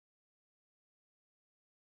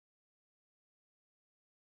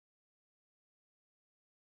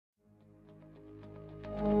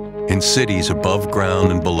in cities above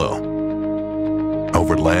ground and below,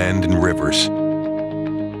 over land and rivers,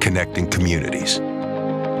 connecting communities,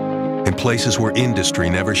 in places where industry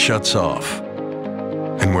never shuts off,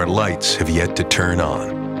 and where lights have yet to turn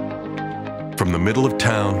on. From the middle of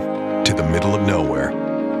town to the middle of nowhere,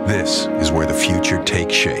 this is where the future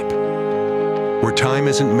takes shape. Where time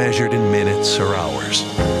isn't measured in minutes or hours,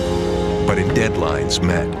 but in deadlines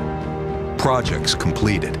met, projects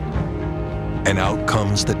completed, and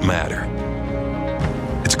outcomes that matter.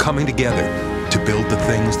 It's coming together to build the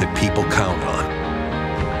things that people count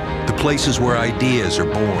on, the places where ideas are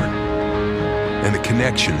born, and the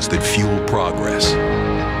connections that fuel progress.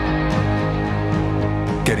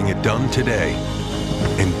 Getting it done today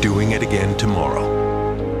and doing it again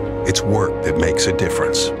tomorrow. It's work that makes a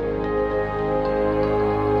difference.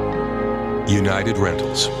 United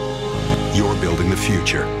Rentals. You're building the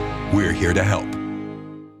future. We're here to help.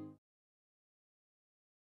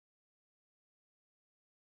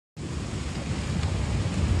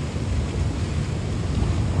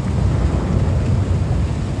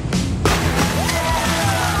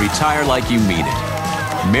 Retire like you mean it.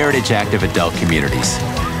 Meritage Active Adult Communities.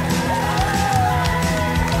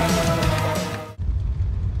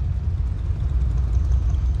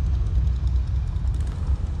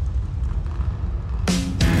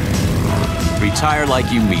 Retire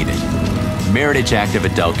like you mean it. Meritage Active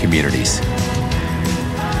Adult Communities.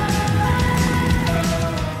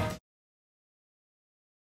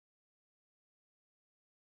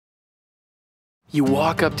 You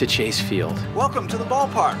walk up to Chase Field. Welcome to the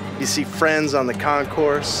ballpark. You see friends on the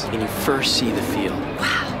concourse. And you first see the field.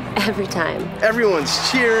 Wow, every time.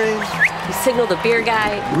 Everyone's cheering. You signal the beer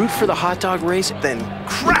guy. Root for the hot dog race. Then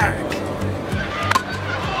crack!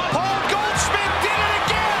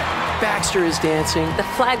 Baxter is dancing. The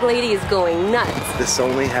flag lady is going nuts. This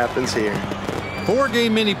only happens here.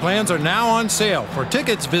 4-game mini plans are now on sale. For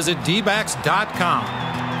tickets, visit dbacks.com.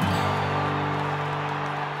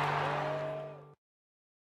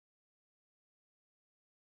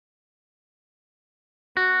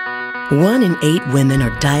 1 in 8 women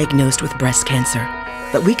are diagnosed with breast cancer.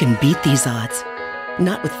 But we can beat these odds.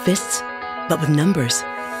 Not with fists, but with numbers.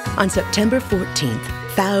 On September 14th,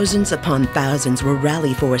 thousands upon thousands will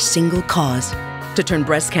rally for a single cause: to turn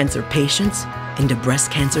breast cancer patients into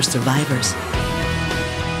breast cancer survivors.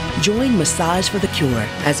 Join Massage for the Cure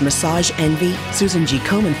as Massage Envy, Susan G.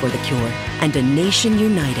 Komen for the Cure, and a nation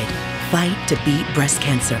united fight to beat breast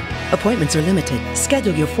cancer. Appointments are limited.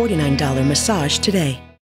 Schedule your $49 massage today.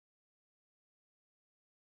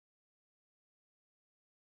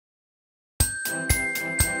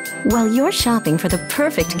 While you're shopping for the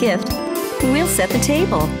perfect gift, we'll set the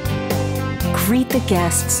table. Greet the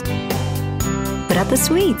guests. Put out the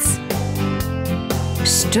sweets.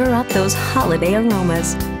 Stir up those holiday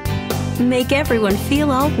aromas. Make everyone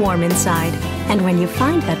feel all warm inside. And when you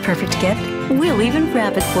find that perfect gift, we'll even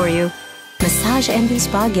wrap it for you. Massage Envy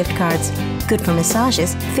Spa gift cards. Good for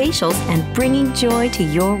massages, facials, and bringing joy to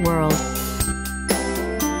your world.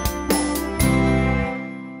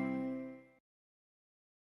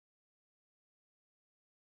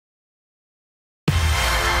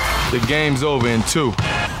 The game's over in 2.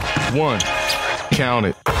 1. Count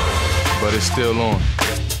it. But it's still on.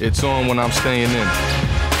 It's on when I'm staying in.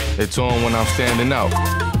 It's on when I'm standing out.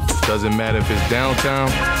 Doesn't matter if it's downtime,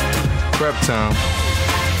 prep time,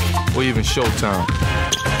 or even showtime.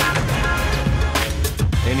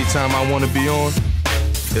 Anytime I want to be on,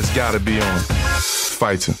 it's gotta be on.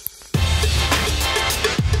 Fighting.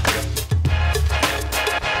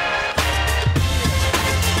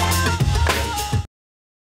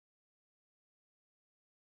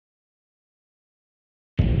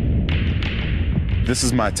 This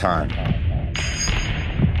is my time,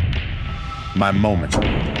 my moment,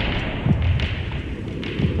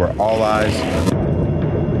 where all eyes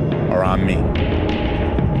are on me.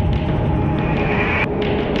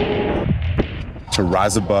 To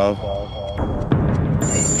rise above,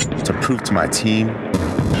 to prove to my team,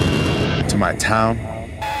 to my town,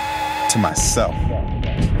 to myself.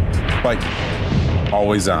 Fight,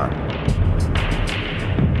 always on.